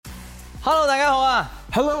Hello， 大家好啊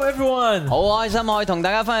Hello everyone! 好開心可以同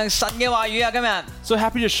大家分享神嘅話語啊！今日 So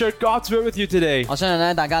happy to share God's word with you today. 我相信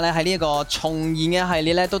咧，大家咧喺呢一個重現嘅系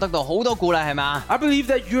列咧，都得到好多鼓勵，係嘛？ I believe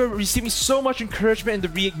that you are receiving so much encouragement in the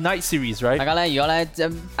Reignite series, right? 大家咧，如果咧即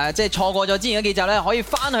係錯過咗之前嗰幾集咧，可以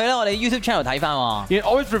翻去咧我哋 YouTube channel 睇翻。You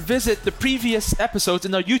can always revisit the previous episodes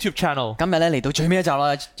in our YouTube channel. 今日咧嚟到最尾一集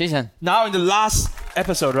啦 ，Jason。 Now in the last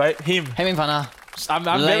episode, right? Him. 興唔興奮啊？ I'm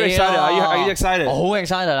very excited. Are you excited? 好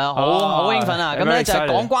excited 啦，好興奮啊！咁咧就係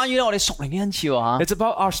講關於咧我哋屬靈嘅恩賜喎 It's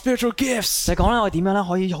about our spiritual gifts. 就係講咧我哋點樣咧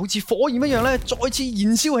可以好似火焰一樣咧再次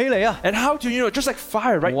燃燒起嚟啊！ And how to, just like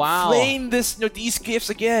fire, right? Wow. Flame these gifts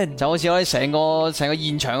again. 就好似我哋成個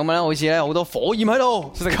現場咁樣咧，好似咧好多火焰喺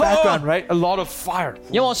度。 So the background, right? A lot of fire.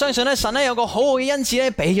 因為我相信咧，神咧有個好好嘅恩賜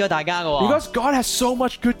咧，俾咗大家嘅。Because God has so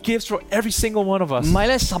much good gifts for every single one of us. 唔係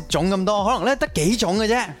咧10種咁多，可能咧得幾種嘅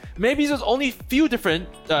啫。 Maybe there's only few different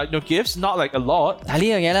gifts, not like a lot. 但係呢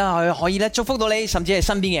樣嘢咧，佢可以咧祝福到你，甚至係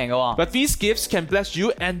身邊嘅人嘅。 But these gifts can bless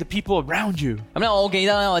you and the people around you. 咁咧，我記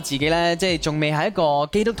得咧，我自己咧，即係仲未係一個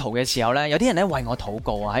基督徒嘅時候咧，有啲人咧為我禱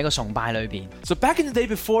告啊，喺個崇拜裏邊。 So back in the day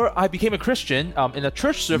before I became a Christian, in a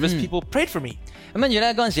church service, people prayed for me. 咁跟住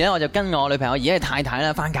咧嗰陣時咧，我就跟我女朋友而家係太太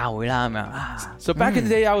啦，返教會啦咁樣啊。So back in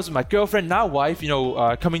the day, I was with my girlfriend, now wife,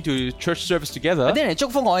 coming to church service 有 together. 啲人嚟祝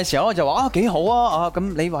福我嘅時候，我就話幾好啊，咁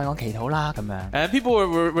你為我祈禱啦咁樣。 And people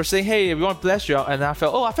were saying, hey, we want to bless you. And I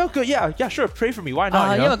felt good. Yeah, sure, pray for me. Why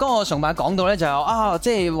not? 因為嗰個崇拜講到咧就即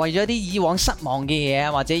係為咗啲以往失望嘅嘢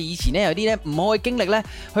啊，或者以前咧有啲咧唔好嘅經歷咧，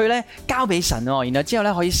去咧交俾神喎，然後之後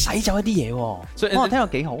咧可以洗走一啲嘢喎。So 我聽到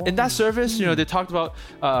幾好。In that service, they talked about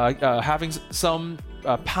having some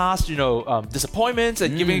past, disappointments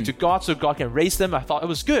and giving it to God so God can raise them. I thought it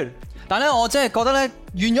was good. 但係咧，我真係覺得咧，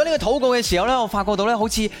完咗呢個禱告嘅時候咧，我發覺到咧，好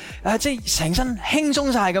似即係成身輕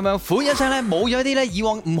鬆晒咁樣，呼一聲咧，冇咗一啲咧以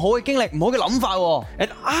往唔好嘅經歷、唔好嘅諗法喎。And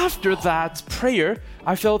after that prayer,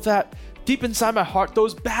 I felt that deep inside my heart,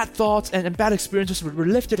 those bad thoughts and bad experiences were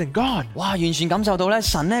lifted and gone. 哇！完全感受到咧，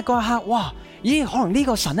神咧嗰一刻，哇！咦，可能呢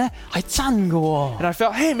個神咧係真嘅喎。 And I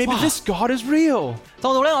felt, hey, maybe this God is real.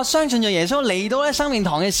 到咧，我相信咗耶穌嚟到咧生命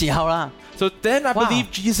堂嘅時候啦。 So then I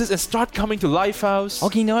believed Jesus and start coming to Lifehouse. 我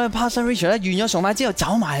見到咧 Pastor Richard 咧完咗崇拜之後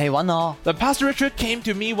走埋嚟揾我。 Then Pastor Richard came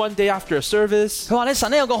to me one day after a service. 佢話咧神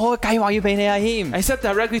咧有個好嘅計劃要俾你啊，謙。 And he said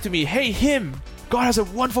directly to me, hey, him, God has a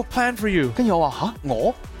wonderful plan for you. 跟住我話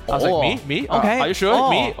我。 I was like, me? Okay. Are you sure?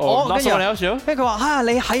 Me? Or not someone else? 跟住佢話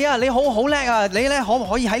你係啊，你好叻啊，你咧可唔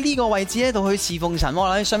可以喺呢個位置咧度去侍奉神？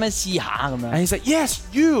你想唔想試下咁樣？ And he said, yes,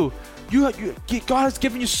 you, God has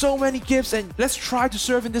given you so many gifts, and let's try to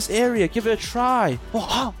serve in this area. Give it a try.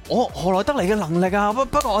 哇！我何來得嚟嘅能力啊？不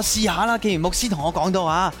過我試下啦。既然牧師同我講到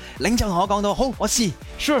啊，領袖同我講到，好，我試。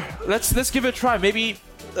 Sure, let's give it a try. Maybe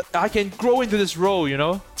I can grow into this role,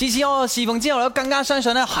 自此我侍奉之後咧，更加相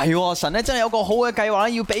信咧係神咧真係有個好嘅計劃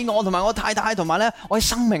咧，要俾我同埋我太太同埋咧我嘅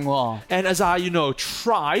生命。And as I,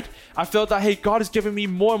 tried, I felt that hey, God is giving me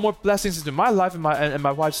more and more blessings into my life and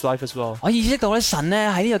my wife's life as well. 我意識到咧神咧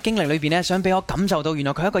喺呢個經歷裏邊咧，想俾我感受到原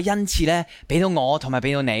來佢一個恩賜咧，俾到我同埋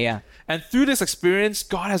俾到你啊。 And through this experience,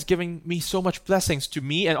 God has given me so much blessings to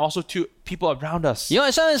me and also to people around us. 如果我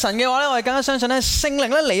哋相信神嘅話咧，我哋更加相信咧聖靈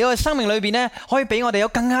咧嚟到我哋生命裏邊咧，可以俾我哋有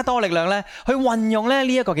更加多力量咧，去運用咧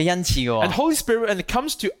呢一個嘅恩賜嘅。 And Holy Spirit, when it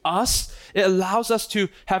comes to us, it allows us to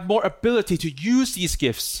have more ability to use these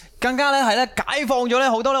gifts. 更加咧係咧解放咗咧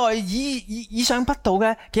好多咧我哋意想不到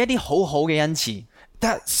嘅一啲好好嘅恩賜。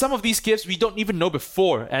 That some of these gifts we don't even know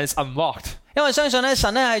before, and it's unlocked. 因為相信咧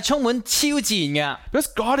神咧係充滿超自然嘅。 Because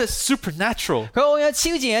God is supernatural. 佢會有超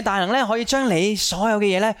自然嘅大能咧，可以將你所有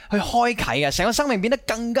嘅嘢咧去開啟嘅，成個生命變得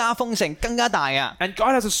更加豐盛、更加大啊！ And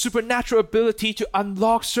God has a supernatural ability to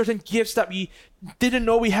unlock certain gifts that we didn't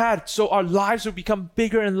know we had, so our lives will become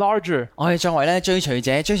bigger and larger. 我哋作為咧追隨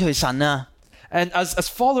者，追隨神啊！ And as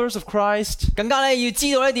followers of Christ, 更加咧要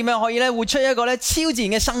知道咧點樣可以咧活出一個咧超自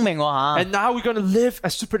然嘅生命吓。 and now we're going to live a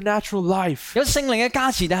supernatural life. 有聖靈嘅加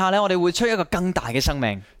持底下咧，我哋活出一個更大嘅生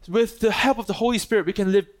命。 With the help of the Holy Spirit, we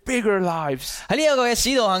can live bigger lives. 喺呢一個嘅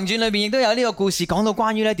使徒行傳裏邊，亦都有呢個故事講到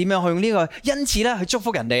關於咧點樣去用呢個恩賜咧去祝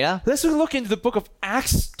福人哋啦。 Let's look into the book of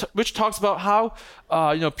Acts, which talks about how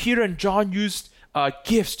Peter and John used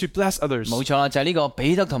gifts to bless others. 冇錯啦，就係呢個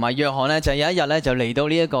彼得同埋約翰咧，就有一日咧就嚟到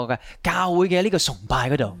呢一個嘅教會嘅呢個崇拜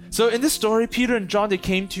嗰度。 So in this story, Peter and John, they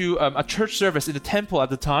came to a church service in the temple at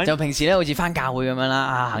the time. 就平時咧好似翻教會咁樣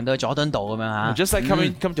啦，行到去佐敦道咁樣吓。 Just like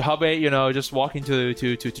come to Hubei, just walking to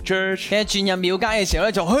church. 其實轉入廟街嘅時候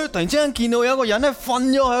咧，就突然之間見到有一個人咧瞓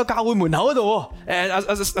咗喺個教會門口嗰度。 And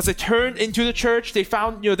as they turned into the church, they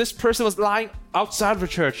found this person was lying outside of the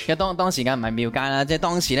church. 其實當時間唔係廟街啦，即係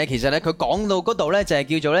當時咧，其實咧佢講到嗰度咧就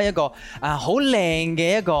係叫做咧一個好靚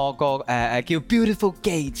嘅一個叫 Beautiful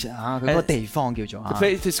Gate 啊，佢個地方叫做 The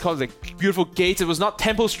place is called the Beautiful Gate. It was not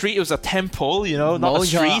Temple Street. It was a temple, not a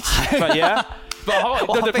street. But yeah.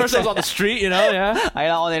 But the person was on the street, yeah. 係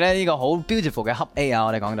啦，我哋咧呢個好 beautiful 嘅 Hub A 啊，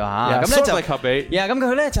我哋講到嚇，咁咧就 Hub A。咁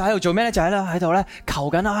佢咧就喺度做咩咧？就喺度咧求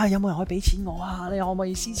緊啊！有冇人可以俾錢我啊？你可唔可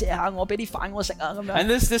以施捨下我，俾啲飯我食啊？咁樣。And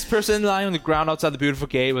this person lying on the ground outside the beautiful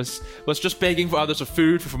gate was just begging for others for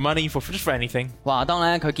food, for money, just for anything. 哇！當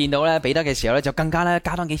咧佢見到咧彼得嘅時候咧，就更加咧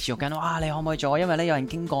加多幾次肉緊。哇！你可唔可以做？因為咧有人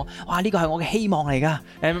經過，哇！呢個係我嘅希望嚟㗎。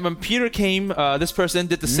And when Peter came, this person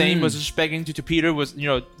did the same. Was just begging to Peter. Was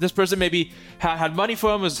this person maybe had money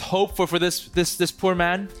for him? Was hope for this poor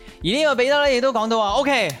man. 而呢個彼得咧亦都講到話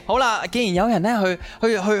 ，OK， 好啦，既然有人咧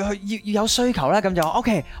去要有需求咧，咁就話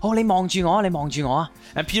OK， 好，你望住我，你望住我啊。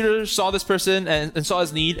And Peter saw this person and saw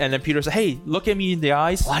his need, and then Peter said, "Hey, look at me in the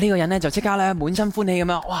eyes." 哇！呢個人咧就即刻咧滿心歡喜咁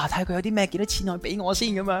樣，哇！睇下佢有啲咩幾多錢可以俾我先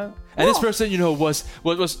咁樣。And this person,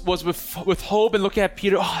 was with hope and looking at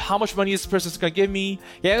Peter. Oh, how much money is this person going to give me?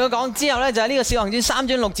 然後佢講之後咧，就喺呢個《使徒行傳》3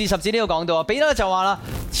章6至10節呢度講到啊，彼得就話啦：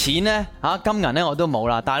錢咧金銀咧我都冇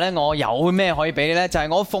啦，但係咧我有咩可以俾你咧？就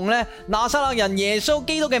係我奉咧拿撒勒人耶穌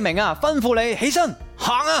基督嘅名啊，吩咐你起身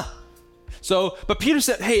行啊！ But Peter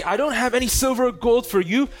said, "Hey, I don't have any silver or gold for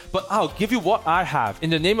you, but I'll give you what I have. In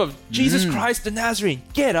the name of Jesus Christ the Nazarene,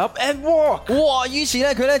 get up and walk." 哇！於是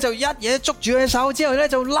咧佢咧就一嘢捉住佢手，之後咧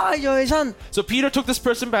就拉咗佢起身。So Peter took this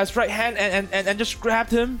person by his right hand and just grabbed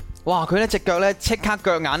him. 哇！佢咧隻腳咧即刻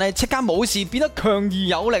腳眼咧即刻冇事，變得強而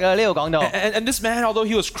有力啊！呢度講到。And this man, although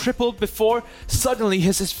he was crippled before, suddenly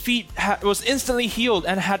his feet was instantly healed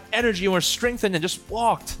and had energy and were strengthened and just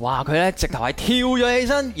walked. 哇！佢咧直頭係跳咗起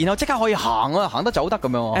身，然後即刻可以行啊，行得走得咁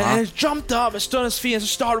樣。And he jumped up and stood on his feet and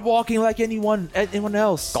started walking like anyone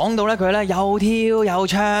else. 講到咧佢咧又跳又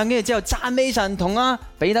唱，跟住之後讚美神，同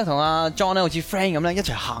彼得同John 咧好似 friend 咁咧一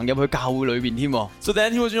齊行入去教會裏邊添。So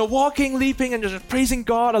then he was walking, leaping and just praising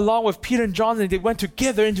God along with Peter and John, and they went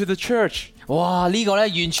together into the church. 哇！呢個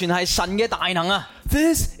咧完全係神嘅大能啊！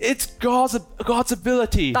 This is God's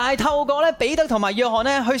ability. 但係透過咧彼得同埋約翰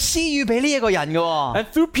咧去施予俾呢一個人嘅。And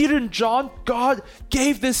through Peter and John, God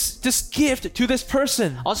gave this gift to this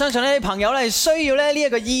person. 我相信呢啲朋友咧係需要咧呢一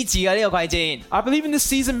個醫治嘅呢個季節。I believe in this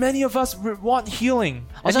season, many of us want healing.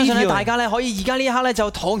 我相信咧大家咧可以而家呢一刻咧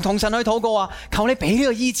就同神去禱告啊，求你俾呢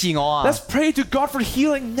個醫治我啊。Let's pray to God for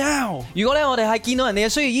healing now. 如果咧我哋係見到人哋嘅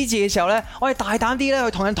需要醫治嘅時候咧，我哋大膽啲咧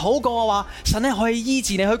去同人禱告嘅話，神咧可以醫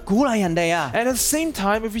治你，去鼓勵人哋啊。And at the same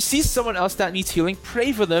time, if we see someone else that needs healing,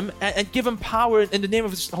 pray for them and give them power in the name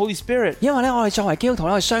of the Holy Spirit. 因為咧我哋作為基督徒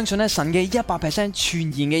咧，我哋相信咧神嘅100% 全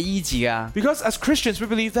然嘅醫治啊。Because as Christians, we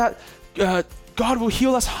believe that God will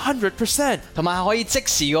heal us 100%. 同埋可以即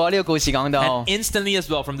時嘅呢個故事講到 And instantly as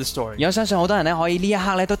well from this story. 而我相信好多人咧可以呢一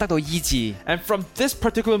刻咧都得到醫治。And from this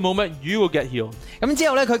particular moment, you will get healed. 咁之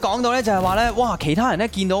後咧佢講到咧就係話咧，哇！其他人咧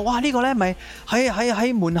見到哇呢個咧咪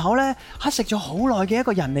喺門口咧乞食咗好耐嘅一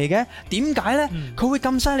個人嚟嘅，點解咧佢會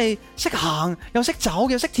咁犀利，識行又識走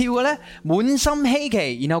又識跳嘅咧？滿心稀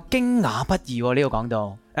奇，然後驚訝不已呢度講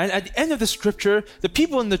到。And at the end of the scripture, the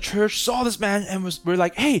people in the church saw this man and were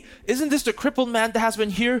like, "Hey, isn't this the crippled man that has been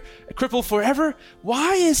here, crippled forever?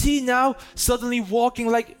 Why is he now suddenly walking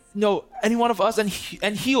like any one of us and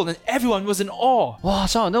healed?" And everyone was in awe. 哇！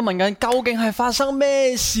所有人都問緊究竟係發生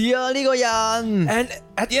咩事啊？呢個人。And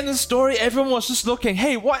at the end of the story, everyone was just looking,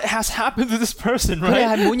 "Hey, what has happened to this person?" 佢哋 Right?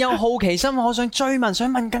 係滿有好奇心，我想追問，想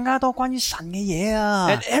問更加多關於神嘅嘢啊。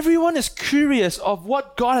And everyone is curious of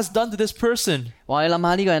what God has done to this person. 哇！你諗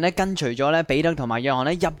下呢個人咧跟隨咗咧彼得同埋約翰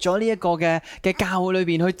咧入咗呢一個嘅教會裏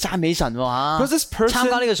邊去讚美神喎 Because this person 參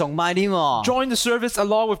加呢個崇拜添。joined the service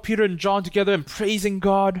along with Peter and John together and praising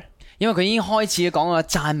God. 因為佢已經開始講過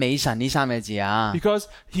讚美神呢3個字啊。Because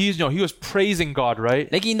he was praising God, right?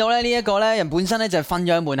 你見到咧呢一個咧人本身咧就係瞓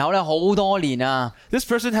咗喺門口咧好多年啊。This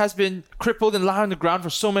person has been crippled and lying on the ground for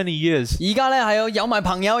so many years. 而家咧係有埋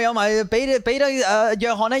朋友，有埋彼得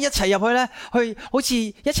約翰咧一齊入去咧，去好似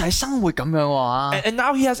一齊生活咁樣喎 And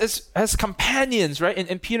now he has companions, right?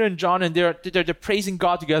 And Peter and John, and they're praising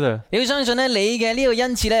God together. 你要相信咧，你嘅呢個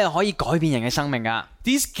恩賜咧可以改變人嘅生命噶。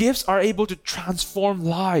These gifts are able to transform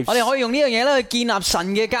lives. 我哋可以用呢樣嘢咧去建立神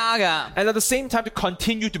嘅家噶。And at the same time to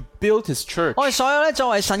continue to build his church. 我哋所有咧作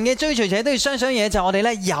為神嘅追隨者都要相信嘢，就係我哋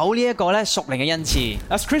咧有呢一個咧屬靈嘅恩賜。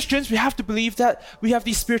As Christians, we have to believe that we have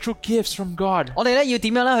these spiritual gifts from God. 我哋咧要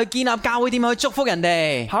點樣咧去建立教會，點樣去祝福人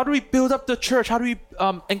哋？ How do we build up the church? How do we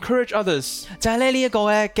encourage others? 就係咧呢一個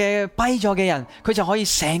嘅跛咗嘅人，佢就可以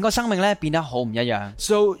成個生命咧變得好唔一樣。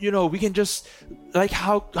So, we can just like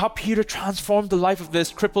how Peter transformed the life of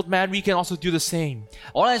this crippled man, we can also do the same.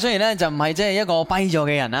 我咧雖然咧就唔係即係一個跛咗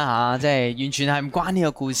嘅人啦嚇，即係完全係唔關呢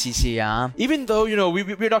個故事事啊。Even though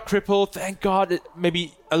we're not crippled, thank God, maybe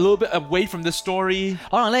a little bit away from this story.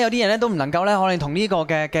 可能咧有啲人咧都唔能夠咧，可能同呢個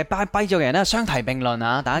嘅跛咗嘅人咧相提並論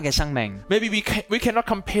啊，大家嘅生命。Maybe we cannot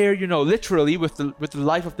compare, literally with the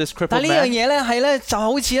life of this crippled 但係呢樣 man. 嘢咧係咧就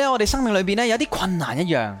好似咧我哋生命裏邊咧有啲困難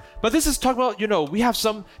一樣。But this is talking about, we have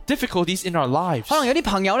some difficulties in our lives. 可能有啲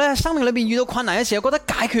朋友咧生命裏邊遇到困難嘅時候，覺得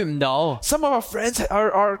解決唔到。Some of our friends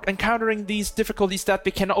are encountering these difficulties that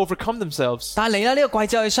they cannot overcome themselves. 但係嚟啦呢個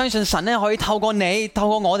季節，我哋相信神咧可以透過你、透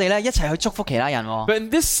過我哋咧一齊去祝福其他人。But in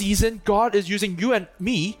this season, God is using you and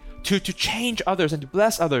me to change others and to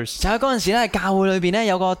bless others. 就喺嗰陣時咧，教會裏邊咧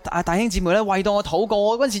有個弟兄姊妹咧為到我禱告，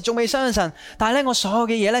我嗰陣時仲未相信神，但係咧我所有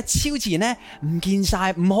嘅嘢咧超自然咧唔見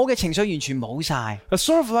晒，唔好嘅情緒完全冇晒。It's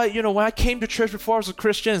sort of like, when I came to church before as a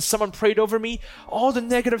Christian, someone prayed over me, all the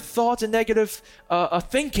negative thoughts and negative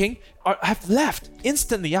thinking have left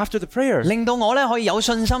instantly after the prayer. 令到我咧可以有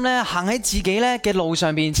信心咧行喺自己咧嘅路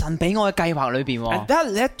上邊，神俾我嘅計劃裏邊。And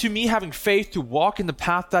that led to me having faith to walk in the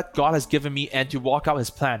path that God has given me and to walk out His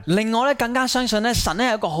plan. 令我咧更加相信咧神咧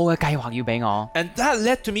有一個好嘅計劃要俾我。And that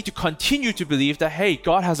led to me to continue to believe that, hey,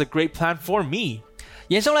 God has a great plan for me.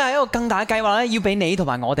 耶穌咧係一個更大嘅計劃咧，要俾你同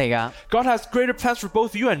埋我哋噶。God has greater plans for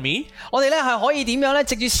both you and me. 我哋咧係可以點樣咧，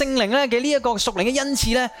藉住聖靈咧嘅呢一個屬靈嘅恩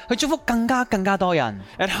賜咧，去祝福更加多人。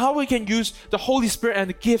And how we can use the Holy Spirit and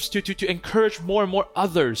the gifts to encourage more and more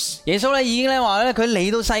others. 耶穌咧已經咧話咧，佢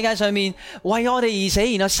嚟到世界上面為我哋而死，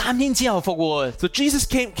然後3天之後復活。So Jesus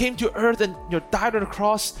came to earth and died on the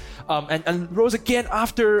cross and rose again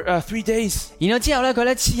after 3 days. 然後之後咧，佢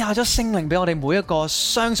咧賜下咗聖靈俾我哋每一個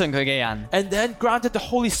相信佢嘅人。And then granted the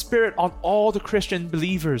Holy Spirit on all the Christian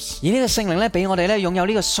believers. 而呢個聖靈咧俾我哋咧擁有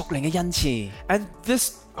呢個屬靈嘅恩賜。And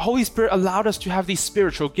this Holy Spirit allowed us to have these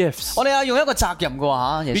spiritual gifts. 我哋有用一個責任嘅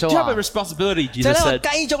嚇，耶 We 穌 do have 話 a responsibility, 就 Jesus 係 said, 咧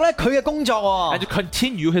繼續咧佢嘅工作喎。 and to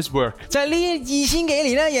continue His work. 就係呢2000幾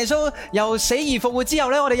年咧，耶穌由死而復活之後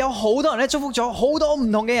咧，我哋有好多人咧祝福咗好多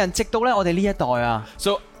唔同嘅人，直到咧我哋呢一代啊。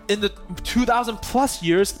So in the 2,000 plus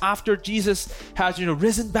years after Jesus has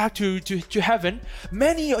risen back to heaven,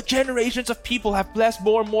 many generations of people have blessed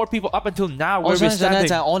more and more people up until now. 我 Where we're 相信咧 standing.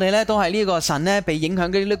 就係我哋咧都係呢個神咧被影響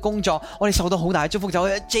嘅呢啲工作，我哋受到好大嘅祝福，就好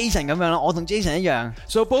似 Jason 咁樣啦。我同 Jason 一樣。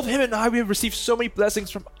So both him and I, we have received so many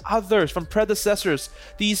blessings from others, from predecessors.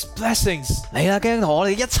 These blessings. 嚟啦，跟住同我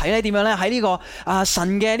哋一齊咧點樣咧喺呢個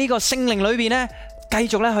神嘅呢個聖靈裏邊咧，繼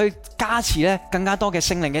續咧去加持咧更加多嘅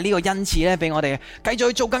聖靈嘅呢個恩賜咧俾我哋，繼續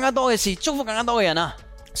去做更加多嘅事，祝福更加多嘅人啊！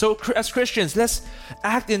 So as Christians, let's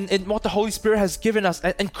act in what the Holy Spirit has given us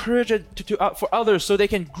and encourage it for others so they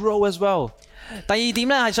can grow as well. 第二點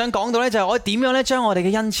咧係想講到咧就係我點樣咧將我哋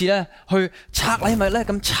嘅恩賜咧去拆禮物咧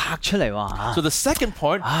咁拆出嚟喎。 So the second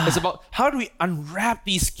point is about how do we unwrap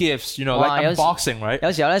these gifts, like 哇， unboxing, right? 有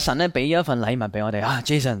時候咧神咧俾咗一份禮物俾我哋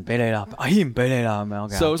，Jason 俾你啦，阿謙俾你啦咁樣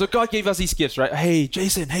嘅。 So God gave us these gifts, right? Hey,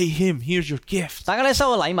 Jason, hey, him, here's your gift. 大家咧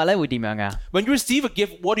收到禮物咧會點樣嘅？ When you receive a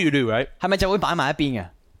gift, what do you do, right? 係咪就會擺埋一邊嘅？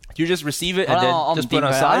 You just receive it 好 and 啦， then 我唔 just 掂 put it 佢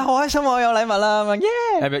on 啊！ the side? 好開心我有禮物啦，咁耶！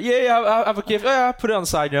 Yeah, I have a gift. Yeah, put it on the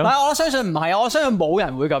side, 但係我相信唔係啊，我相信冇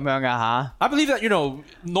人會咁樣㗎嚇。 I believe that,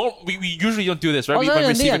 we usually don't do this, right? 我 When 相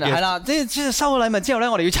we 信 receive 啲 a 人係 gift. 啦，即係收到禮物之後咧，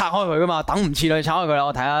我哋要拆開佢噶嘛，等唔切啦，拆開佢啦，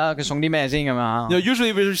我睇下佢送啲咩先咁樣。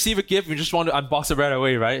Usually we receive a gift, we just want to unbox it right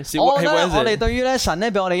away, right? See 我 what, 覺 hey, 得 what 我哋 is it? 對於咧神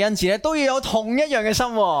咧俾我哋恩賜咧，都要有同一樣嘅心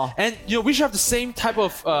喎。 And we should have the same type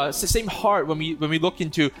of same heart when we look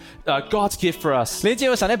into God's gift for us. 你知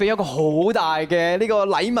道神咧俾咗個好大嘅呢個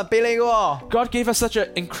禮物俾你嘅喎。 God gave us such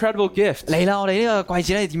an incredible gift. 嚟啦，我哋呢個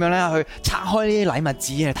季節咧點樣咧去拆開呢啲禮物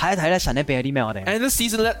紙啊，睇一睇咧神咧俾咗啲咩我哋。 And this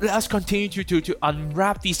season, let us continue to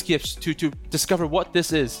unwrap these gifts to discover what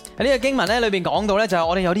this is. 喺呢個經文咧裏邊講到咧就係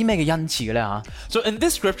我哋有啲咩嘅恩賜嘅咧嚇。 So in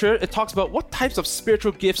this scripture, it talks about what types of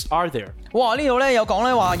spiritual gifts are there. 哇！呢度咧有講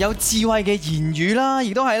咧話有智慧嘅言語啦，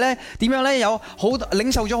亦都係咧點樣咧有好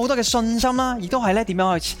領受咗好多嘅信心啦，亦都係咧點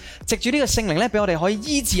樣去藉住呢個聖靈咧俾我哋可以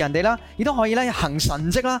醫治人哋啦，亦都可以咧行神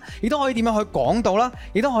蹟啦，亦都可以點樣去講道啦，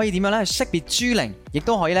亦都可以點樣咧去識別諸靈，亦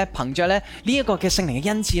都可以咧憑着咧呢一個嘅聖靈嘅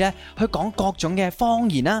恩賜咧去講各種嘅方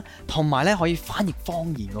言啦，同埋咧可以翻譯方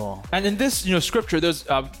言嘅。 And in this, scripture,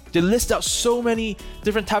 they list out so many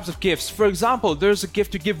different types of gifts. For example, there's a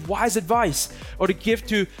gift to give wise advice, or the gift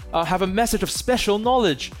to have a message of special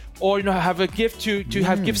knowledge, or have a gift to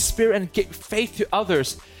give spirit and give faith to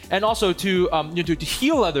others, and also to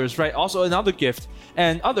heal others, right? Also another gift.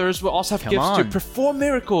 and others will also have Come gifts to on. perform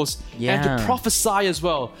miracles and to Yeah. prophesy as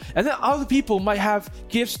well. And then other people might have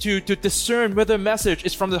gifts to discern whether a message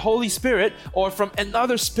is from the Holy Spirit or from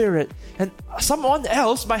another spirit. And someone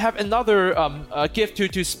else might have another gift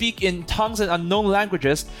to speak in tongues and unknown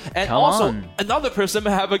languages. And Come also on. another person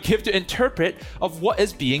might have a gift to interpret of what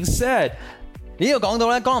is being said. 呢度講到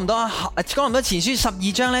咧，哥林多前書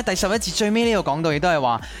12章咧第11節最尾呢度講到，亦都係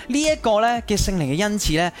話呢一個咧嘅聖靈嘅恩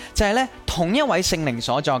賜咧，就係咧同一位聖靈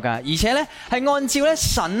所作㗎，而且咧係按照咧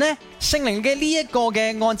神咧聖靈嘅呢一個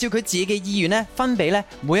嘅按照佢自己嘅意願咧分俾咧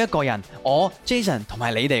每一個人，我 Jason 同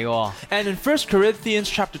埋你哋嘅。And in 1 Corinthians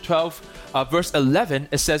chapter 12, verse 11,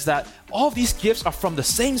 it says that all of these gifts are from the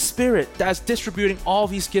same Spirit that is distributing all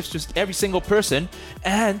these gifts to every single person,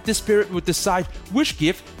 and the Spirit would decide which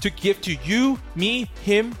gift to give to you, me,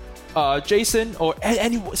 him, Jason, or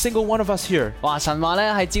any single one of us here. 哇！神話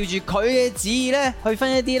咧係照住佢嘅旨意咧去分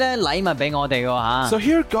一啲咧禮物俾我哋嘅嚇。 So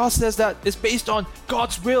here God says that it's based on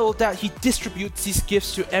God's will that He distributes these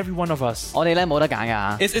gifts to every one of us. 我哋咧冇得揀㗎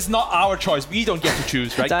嚇。 It's not our choice. We don't get to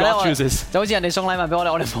choose, right? 就係咧 God chooses. 就好似人哋送禮物俾我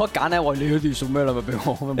哋，我哋冇得揀咧。喂，你哋送咩禮物俾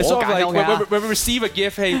我？冇得 It's sort of 揀 like 嘅嚇。 when we receive a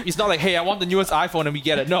gift, hey, it's not like, hey, I want the newest iPhone and we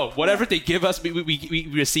get it. No, whatever they give us, we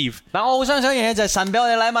receive. 但我好相信一樣嘢就係神俾我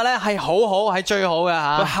哋禮物咧係好好係最好嘅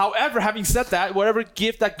But 嚇。 however, having said that, whatever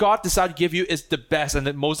gift that God decided to give you is the best and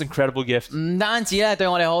the most incredible gift. 唔單止咧對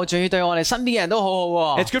我哋好，仲要對我哋身邊嘅人都好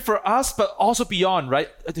好喎。 It's good for us, but also beyond, right?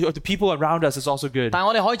 The people around us is also good. 但係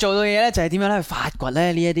我哋可以做到嘅嘢咧就係點樣咧去發掘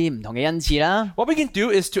咧呢一啲唔同嘅恩賜啦。 What we can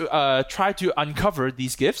do is to try to uncover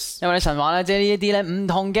these gifts. 因為神話咧，即係呢一啲咧唔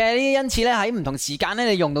同嘅呢啲恩賜咧喺唔同時間咧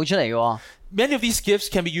你用到出嚟嘅喎。 Many of these gifts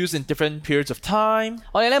can be used in different periods of time.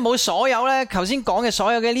 我哋咧冇所有咧頭先講嘅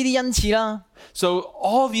所有嘅呢啲恩賜啦。 So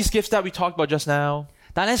all these gifts that we talked about just now,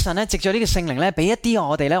 但係咧神咧藉著呢個聖靈咧俾一啲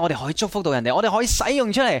我哋咧，我哋可以祝福到人哋，我哋可以使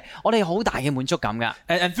用出嚟，我哋好大嘅滿足感㗎。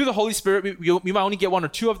 and through the Holy Spirit, we might only get one or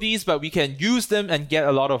two of these, but we can use them and get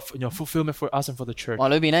a lot of fulfillment for us and for the church. 哇！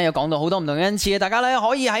裏邊咧有講到好多唔同嘅恩賜嘅，大家咧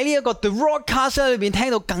可以喺呢一個 The Broadcast 裏邊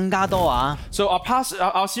聽到更加多啊！ So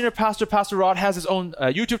our senior pastor, Pastor Rod, has his own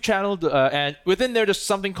YouTube channel, and within there, there's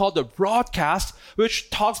something called the Broadcast, which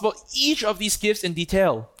talks about each of these gifts in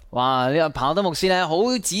detail. 哇！呢個彭德牧師咧好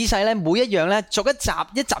仔細咧，每一樣咧逐一集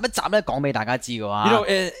咧講俾大家知嘅話。 You know,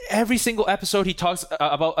 in every single episode, he talks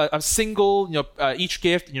about a single, each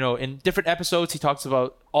gift. In different episodes, he talks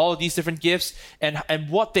about all of these different gifts and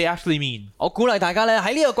what they actually mean. 我鼓勵大家咧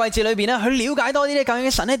喺呢個季節裏邊咧去了解多啲咧，究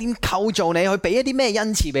竟神咧點構造你，去俾一啲咩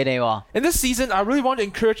恩賜俾你喎。 In this season, I really want to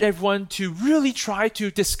encourage everyone to really try to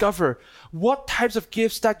discover what types of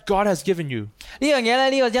gifts that God has given you. 呢樣嘢咧，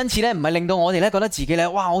呢個恩賜咧，唔係令到我哋咧覺得自己咧，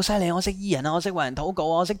哇好犀利，我識醫人啊，我識為人禱告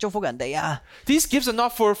啊，我識祝福人哋啊。 These gifts are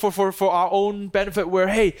not for our own benefit where,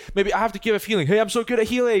 hey, maybe I have to give a healing. Hey, I'm so good at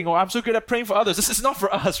healing, or I'm so good at praying for others. This is not for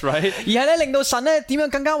us, right? 而係咧令到神咧點樣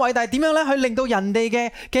更加偉大，點樣咧去令到人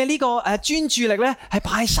哋嘅呢個專注力咧係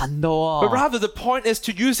擺喺神度喎。 But rather, the point is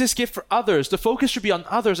to use this gift for others. The focus should be on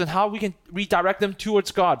others and how we can redirect them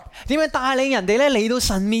towards God. 點樣帶領人哋咧嚟到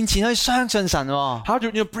神面前去相信神喎？ How to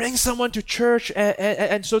bring someone to church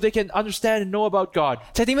and so they can understand and know about God.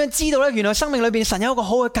 就點樣知道咧？原來生命裏邊神有一個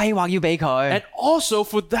好嘅計劃要俾佢。 And also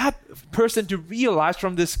for that person to realize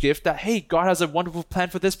from this gift that, hey, God has a wonderful plan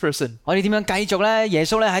for this person. 我哋點樣繼續咧？耶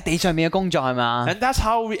穌咧喺地上面嘅工作係嘛？ And that's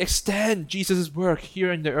how we extend Jesus' work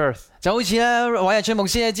here in the earth. 就好似咧韋日春牧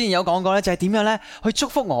師咧之前有講過咧，就係點樣咧去祝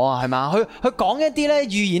福我啊？係嘛？去講一啲咧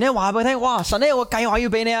預言咧話俾佢聽，哇！神咧有個計劃要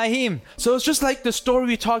俾你阿謙。 So it's just like the story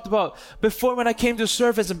we talked about before when I came to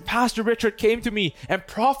service and Pastor Richard came to me and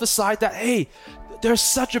prophesied that, hey, there's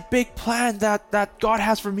such a big plan that God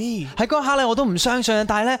has for me. 喺嗰一刻咧，我都唔相信，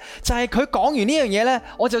但係咧就係佢講完呢樣嘢咧，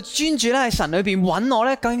我就專注咧喺神裏邊揾我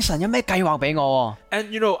咧，究竟神有咩計劃俾我？ And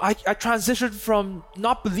I transitioned from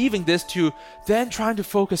not believing this to then trying to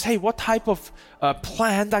focus, hey, what type of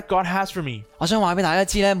plan that God has for me? 我想話俾大家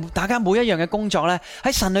知咧，大家每一樣嘅工作咧，喺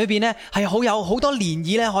神裏邊咧係有好多漣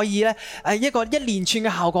漪咧，可以咧一連串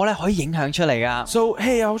嘅效果咧，可以影響出嚟噶。 So,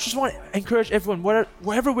 hey, I just want to encourage everyone,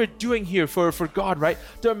 whatever we're doing here for God, right?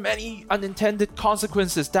 There are many unintended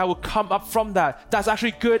consequences that will come up from that. That's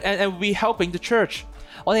actually good and will be helping the church.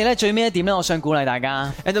 我哋咧最尾一點咧，我想鼓勵大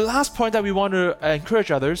家， And the last point that we want to encourage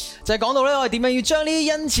others 就係講到咧，我哋點樣要將呢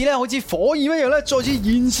啲恩賜咧，好似火焰一樣咧，再次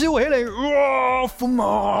燃燒起嚟。哇！風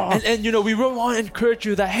啊！ And we really want to encourage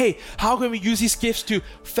you that, hey, how can we use these gifts to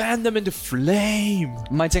fan them into flame?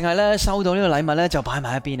 唔係淨係咧收到呢個禮物咧就擺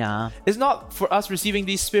埋一邊啊！ It's not for us receiving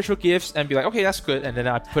these spiritual gifts and be like, okay, that's good, and then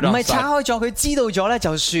I put it 唔 on 係拆 side. 開咗佢，知道咗咧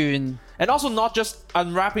就算。 And also not just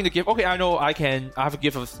unwrapping the gift. Okay, I know I have a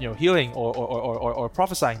gift of healing or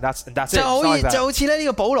prophesying. That's it. 就 It's not like that. 好似咧呢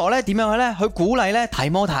個保羅咧點樣去咧去鼓勵咧提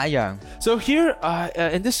摩太一樣。 So here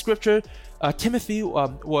in this scripture, Timothy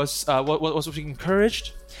was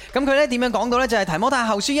encouraged. 咁佢咧點樣講到咧？就係提摩太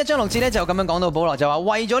後書1章6節咧就咁樣講到，保羅就話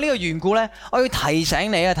為咗呢個緣故咧，我要提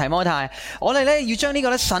醒你啊，提摩太，我哋咧要將呢個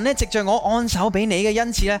咧神咧藉著我按手俾你嘅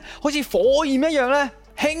恩賜咧，好似火焰一樣咧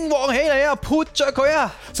興旺起嚟啊，潑着佢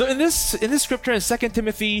啊！ So in this scripture in 2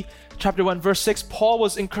 Timothy chapter 1 verse 6, Paul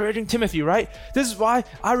was encouraging Timothy, right? This is why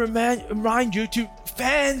I remind you to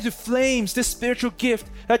fan the flames, this spiritual gift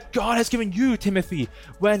that God has given you, Timothy,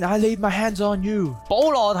 when I laid my hands on you.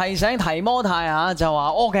 保羅提醒提摩太啊，就話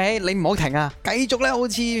OK， 你唔好停啊，繼續咧好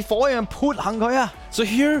似火一樣潑行佢啊！ So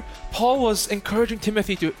here Paul was encouraging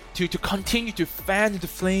Timothy to continue to fan the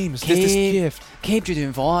flames, this gift. keep 住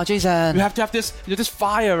團火啊 ，Jason。 You have to have this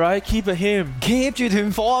fire, right? Keep it him. keep 住團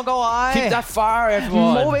火啊，各位。 Keep that fire,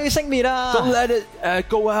 唔好 everyone. 俾佢熄滅啊！ Don't let it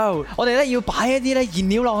go out. 我哋咧要擺一啲咧燃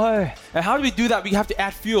料落去， And how do we do that? We have to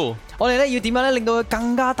add fuel 我哋咧要點樣咧令到佢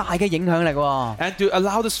更加大嘅影響力喎， and to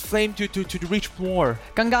allow this flame to reach more.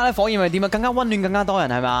 更加咧火焰係點啊？更加溫暖，更加多人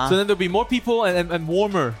係嘛 So？ then there'll be more people and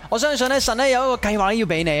warmer. 我相信咧神咧有一個計劃要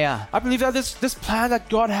俾你啊， I believe that this plan that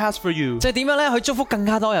God has for you 就係點樣咧去祝福更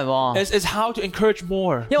加多人喎。 is how to encourage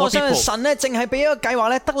more 因為我相信 people. 神咧淨係俾一個計劃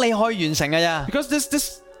咧得你可以完成嘅啫， Because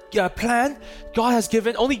this plan God has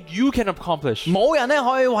given, only you can accomplish. 冇人咧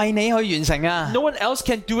可以為你去完成啊！ No one else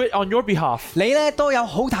can do it on your behalf. 你咧都有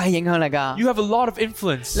好大嘅影響力噶， You have a lot of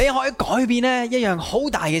influence. 你可以改變咧一樣好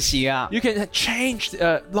大嘅事啊！ You can change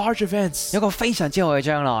large events 有個非常之好嘅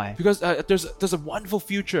將來。 because there's a wonderful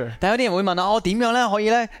future. 但有啲人會問啊，我點樣咧可以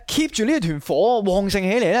咧 keep 住呢團火旺盛起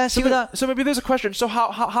嚟咧？燒得 So maybe there's a question. So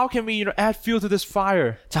how can we add fuel to this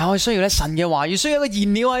fire? 就係需要咧神嘅話語，需要一個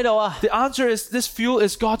燃料喺度啊！ The answer is this fuel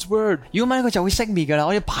is God's word. 如果唔係佢就會熄滅噶啦，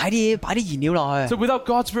我要擺啲燃料落去。 So without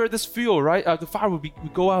God's word, this fuel, right? The fire would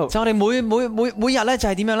go out. 就我哋每日咧就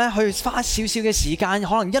係點樣咧去花少少嘅時間，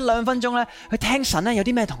可能1-2分鐘咧去聽神咧有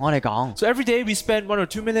啲咩同我哋講。 So every day we spend 1 or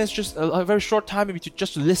 2 minutes, just a very short time, maybe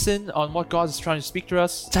just to listen on what God is trying to speak to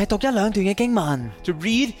us. 就係讀1-2段嘅經文， To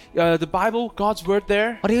read the Bible, God's word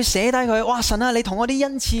there. 我哋要寫低佢。哇，神啊，你同我啲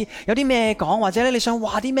恩賜有啲咩講，或者咧你想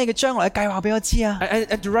話啲咩嘅將來嘅計劃俾我知啊？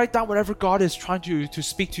 And to write down whatever God is trying to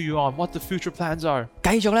speak to you on, what the future plans are.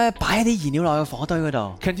 繼續咧擺一啲燃料落去火堆嗰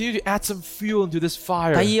度。 Continue to add some fuel into this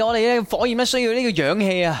fire. 第二，我哋咧火焰咧需要呢個氧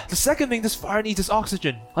氣啊， The second thing this fire needs is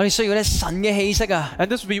oxygen. 我哋需要咧神嘅氣息啊， And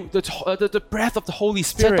this will be the breath of the Holy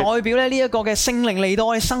就係 Spirit. 代表咧呢一個嘅聖靈嚟到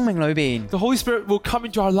我哋生命裏邊。 The Holy Spirit will come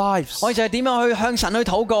into our lives. 我哋就係點樣去向神去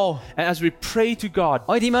禱告， And as we pray to God,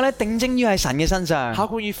 我哋點樣咧定睛於喺神嘅身上。 how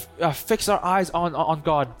can we fix our eyes on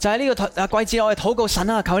God? 就喺呢個季節，我哋禱告神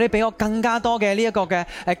啊，求你俾我更加多嘅呢一個嘅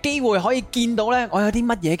機會，可以見到咧我有啲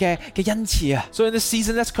乜嘢嘅恩賜啊！ So in this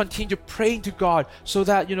season, let's continue to pray to God so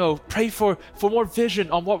that, pray for more vision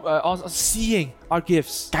on on seeing our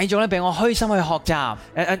gifts 繼續咧俾我虛心去學習，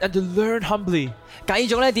 and to learn humbly 繼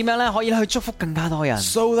續咧點樣咧可以去祝福更加多人。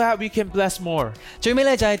 so that we can bless more. 最尾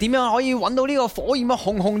咧就係點樣可以揾到呢個火焰啊，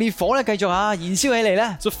熊烈火咧繼續燃燒起嚟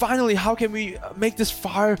咧。 So finally, how can we make this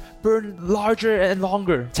fire burn larger and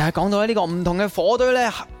longer? 就係講到呢個唔同嘅火堆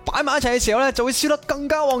咧擺埋一齊嘅時候咧，就會燒得更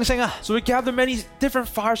加旺盛啊！ So we gather many different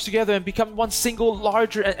fires together and become one single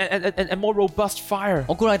larger and more robust fire.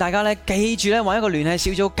 我鼓勵大家咧記住咧揾一個聯繫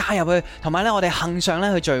小組加入去，同埋咧我哋恆常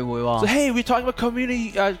咧去聚會。 So hey, we're talking about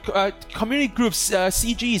community groups,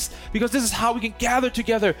 CGs, because this is how we can gather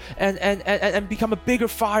together and become a bigger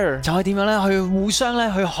fire. 就係點樣咧去互相咧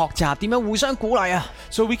去學習，點樣互相鼓勵啊！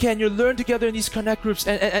 So we can learn together in these connect groups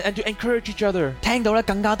and to encourage each other 聽到咧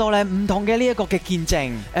更加多咧唔同嘅呢一個嘅見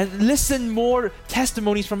證。 and listen more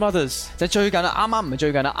testimonies from others. 就最近啊，啱啱唔係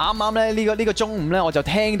最近啊，啱啱咧呢個中午咧，我就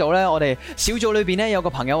聽到咧我哋小組裏邊咧有個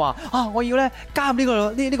朋友話啊，我要咧加入呢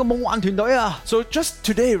個夢幻團隊啊！ So just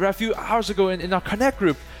today, a few hours ago in our connect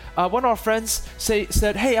group, one of our friends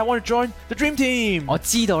said, "Hey, I want to join the dream team." 我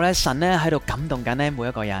知道咧神咧喺度感動緊咧每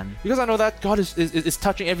一個人， Because I know that God is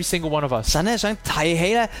touching every single one of us. 神咧想提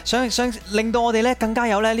起咧，想令到我哋咧更加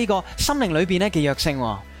有咧呢個心靈裏邊咧嘅躍升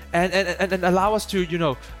喎。 And allow us to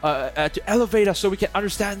to elevate us so we can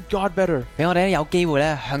understand God better. 俾我哋咧有機會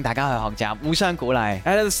咧向大家去學習，互相鼓勵。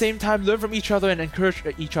 And at the same time, learn from each other and encourage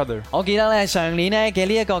each other. 我記得咧上年咧嘅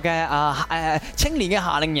呢一個嘅青年嘅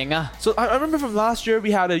夏令營啊， So I remember from last year we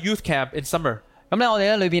had a youth camp in summer. 咁咧我哋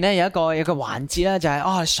咧裏邊咧有一個環節咧就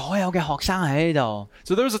係所有嘅學生喺呢度，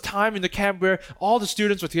 So there was a time in the camp where all the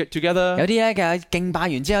students were together. 有啲咧嘅敬拜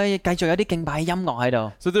完之後繼續有啲敬拜音樂喺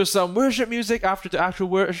度。 So there's some worship music after the actual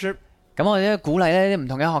worship. 咁我哋鼓勵咧啲唔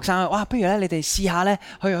同嘅學生，哇，不如咧你哋試下咧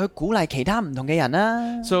去鼓勵其他唔同嘅人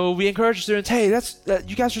啦。So we encourage students, hey,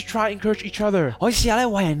 you guys should try encourage each other. 可以試下咧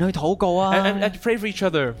為人去禱告啊 And pray for each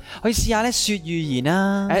other. 可以試下咧說預言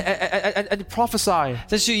啊 And prophesy.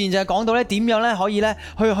 就說言就係講到咧點樣咧可以咧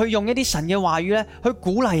去用一啲神嘅話語咧去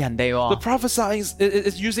鼓勵人哋 The prophesying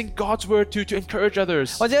is using God's word to encourage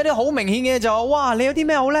others. 或者有啲好明顯嘅就話哇你有啲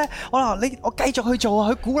咩好咧我繼續去做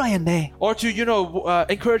去鼓勵人哋 Or to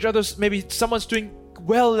encourage others. Maybe someone's doing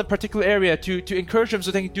well in a particular area to encourage them so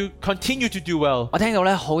they can continue to do well. 我聽到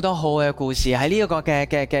咧好多好嘅故事喺呢一個嘅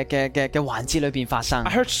環節裏邊發生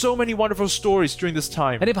I heard so many wonderful stories during this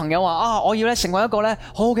time. 有啲朋友話我要咧成為一個咧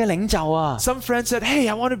好好嘅領袖啊 Some friends said, hey,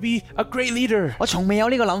 I want to be a great leader. 我從未有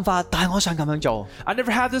呢個諗法但係我想咁樣做 I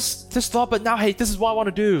never had this thought, but now, hey, this is what I want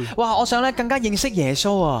to do. 哇我想咧更加認識耶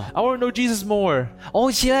穌啊 I want to know Jesus more. 我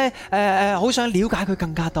好似咧好想了解佢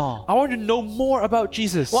更加多 I want to know more about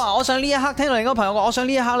Jesus. 哇我想呢一刻聽到另一個朋友講我想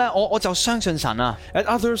呢一刻咧我就相信神啊 And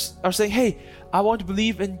others are saying, hey, I want to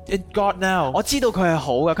believe in God now. 我知道佢係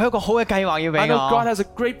好嘅佢有一個好嘅計劃要俾 I know God 我 has a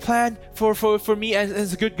great plan for me and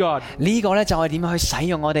is a good God. 呢個咧就係點樣去使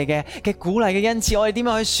用我哋嘅鼓勵嘅恩賜我哋點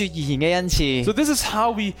樣去說預言嘅恩賜 So this is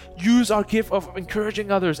how we use our gift of encouraging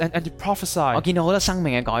others and to 我 prophesy. 見到好多生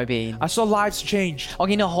命嘅改變 I saw lives changed. 我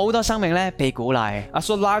見到好多生命咧被鼓勵 I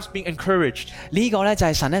saw lives being encouraged. 呢個咧就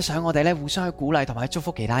係神咧想我哋咧互相去鼓勵同埋祝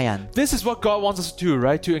福其他人 This is what God wants us to do,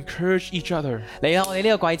 right? To encourage each other. 嚟啦我哋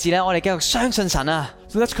呢個季節咧我哋繼續相信神啊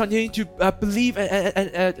So let's continue to believe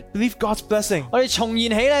and believe God's blessing. 我哋重燃起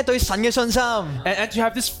咧對神嘅信心 And to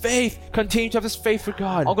have this faith, continue to have this faith for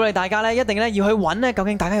我 God. 鼓勵大家咧一定咧要去揾咧究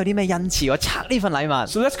竟大家有啲咩恩賜我拆呢份禮物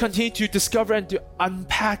So let's continue to discover and to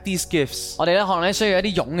unpack these gifts. 我哋咧可能咧需要一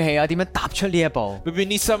啲勇氣啊點樣踏出呢一步 But we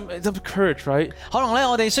need some courage, right? 可能咧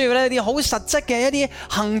我哋需要咧一啲好實質嘅一啲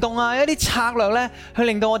行動啊一啲策略咧去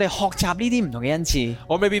令到我哋學習呢啲唔同嘅恩賜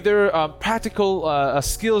Or maybe there are practical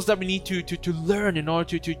skills that we need to learn in order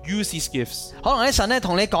to use these gifts. 可能咧神咧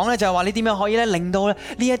同你講咧就係話你點樣可以咧令到呢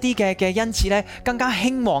一啲嘅恩賜咧更加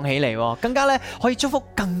興旺起嚟更加咧可以祝福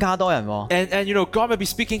更加多人 And God may be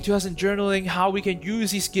speaking to us in journaling how we can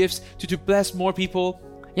use these gifts to bless more people.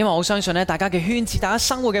 因為我相信咧大家嘅圈子大家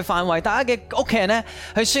生活嘅範圍大家嘅屋企人咧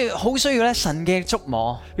係好需要咧神嘅觸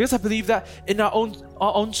摸 Because I believe that in our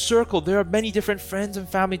own circle there are many different friends and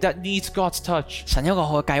family that needs God's touch. 神有一個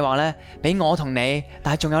好嘅計劃咧俾我同你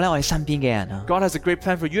但係仲有咧我哋身邊嘅人啊 God has a great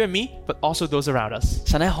plan for you and me, but also those around us.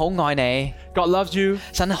 神咧好愛你 God loves you,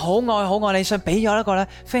 神好愛你想俾咗一個咧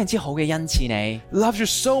非常之好嘅恩賜你 loves you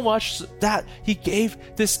so much that He gave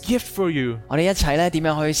this gift for you. 我哋一齊咧點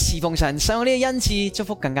樣去侍奉神使用呢個恩賜祝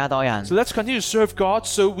福更加多人 So let's continue to serve God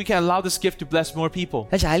so we can allow this gift to bless more people.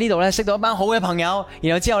 一齊喺呢度咧識到一班好嘅朋友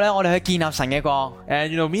然後之後咧我哋去建立神嘅國 And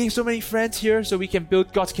meeting so many friends here so we can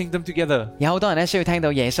build God's kingdom together. 有好多人咧需要聽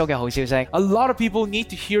到耶穌嘅好消息 A lot of people need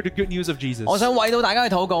to hear the good news of Jesus. 我想為到大家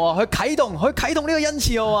去禱告啊去啟動呢個恩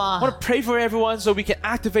賜 I want to pray for everyone so we can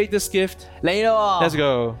activate this gift. 嚟咯 Let's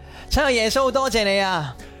go. 親愛耶穌多謝你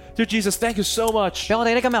啊 Dear Jesus, thank you so much. 俾我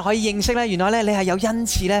哋咧今日可以認識咧原來咧你係有恩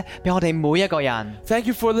賜咧俾我哋每一個人 Thank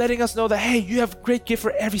you for letting us know that, hey, you have a great gift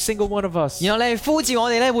for every single one of us. 然後你呼召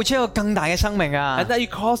我哋咧活出一個更大嘅生命啊 And that you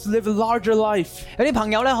call us to live a larger life. 有啲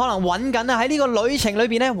朋友咧可能揾緊啊喺呢個旅程裏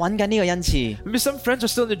邊咧揾緊呢個恩賜 Maybe some friends are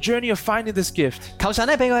still in the journey of finding this gift. 求神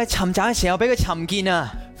咧俾佢尋找嘅時候俾佢尋見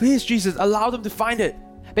啊 Please, Jesus, allow them to find it.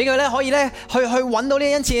 俾佢咧可以咧去揾到呢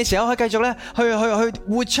個恩賜嘅時候可以繼續咧去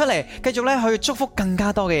活出嚟繼續咧去祝福更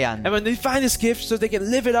加多嘅人 And when they find this gift so they can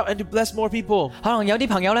live it out and to bless more people. 可能有啲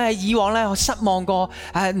朋友咧喺以往咧失望過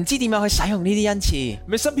唔知點樣去使用呢啲恩賜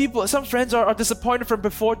Maybe some friends are disappointed from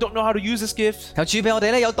before, don't know how to use this gift. 求主俾我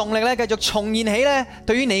哋咧有動力咧繼續重燃起咧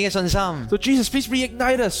對於你嘅信心 So Jesus, please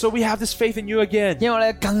reignite us so we have this faith in you again. 因為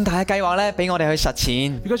咧更大嘅計劃咧俾我哋去實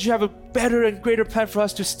踐 Because you have a better and greater plan for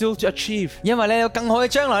us to achieve. 因為咧有更好嘅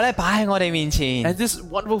將來咧擺喺我哋面前 And this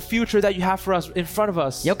wonderful future that you have for us in front of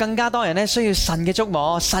us. 有更加多人咧需要神嘅觸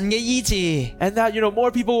摸神嘅醫治 And that,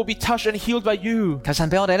 more people will be touched and healed by you. 求神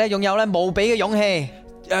俾我哋咧擁有咧無比嘅勇氣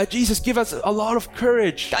Jesus, give us a lot of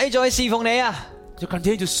courage 繼續去侍奉你啊 to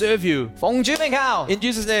continue to serve you. 奉主名求 In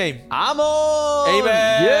Jesus' name. 阿門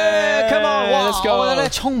Amen. Yeah, come on. 哇 Let's go. 我覺得咧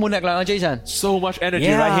充滿力量啊 Jason So much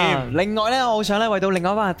energy right here. 另外咧我好想咧為到另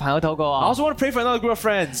外一班朋友禱告 I 啊 also want to pray for another group of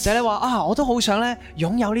friends. 就係咧話我都好想咧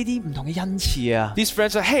擁有呢啲唔同嘅恩賜啊 These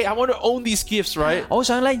friends are, hey, I want to own these gifts, right? 我好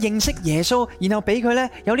想咧認識耶穌然後俾佢咧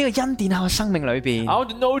有呢個恩典喺我生命裏邊 I want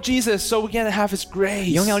to know Jesus so we can have His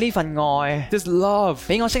grace. 擁有呢份愛 This love,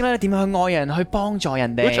 俾我識咧點樣去愛人去幫助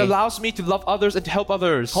人 which 哋 allows me to love others and help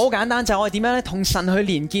others. 好簡單，就係我哋點樣咧同神去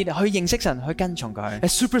連結，去認識神，去跟從佢。It's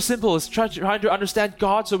super simple. It's trying to understand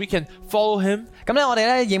God so we can follow Him. 咁咧，我哋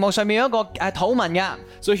咧熒幕上面有一個禱文㗎。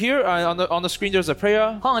So here on the screen there's a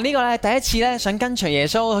prayer. 可能呢個咧第一次咧想跟隨耶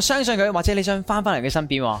穌，相信佢，或者你想翻返嚟佢身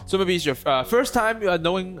邊。So maybe it's your first time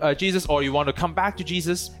knowing Jesus, or you want to come back to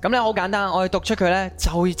Jesus. 咁咧好簡單，我哋讀出佢咧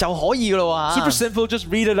就可以㗎咯喎。Super simple. Just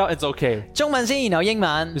read it out. It's okay. 中文先，然後英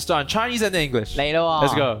文。Let's start in Chinese and English. 嚟咯喎。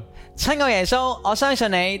Let's go. 親愛耶穌，我相信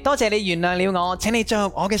你，多謝你原諒了我，請你進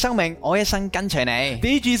入我嘅生命，我一生跟隨你。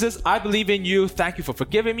Dear Jesus, I believe in you. Thank you for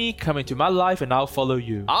forgiving me, coming to my life, and I'll follow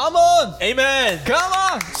you. 阿門 Amen. Come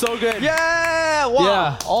on. So good. Yeah. 哇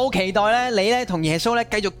Yeah. 我好期待咧，你咧同耶穌咧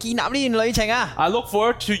繼續建立呢段旅程啊！ I look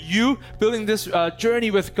forward to you building this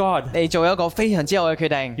journey with God. 你做一個非常之好嘅決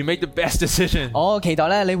定。 You make the best decision. 我期待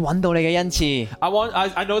咧，你揾到你嘅恩賜，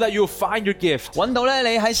 I know that you'll find your gift 揾到咧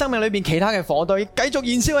你喺生命裏邊其他嘅火堆，繼續燃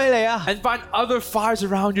燒起嚟啊！ and find other fires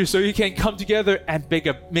around you so you can come together and make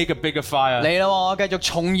a bigger fire. 嚟咯，繼續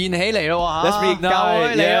重燃起嚟咯嚇 Let's reignite. 教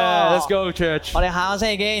會嚟 Yeah, 咯 let's go, church. 我哋下個星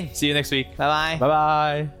期見， See you next week. 拜拜。 Bye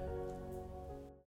bye.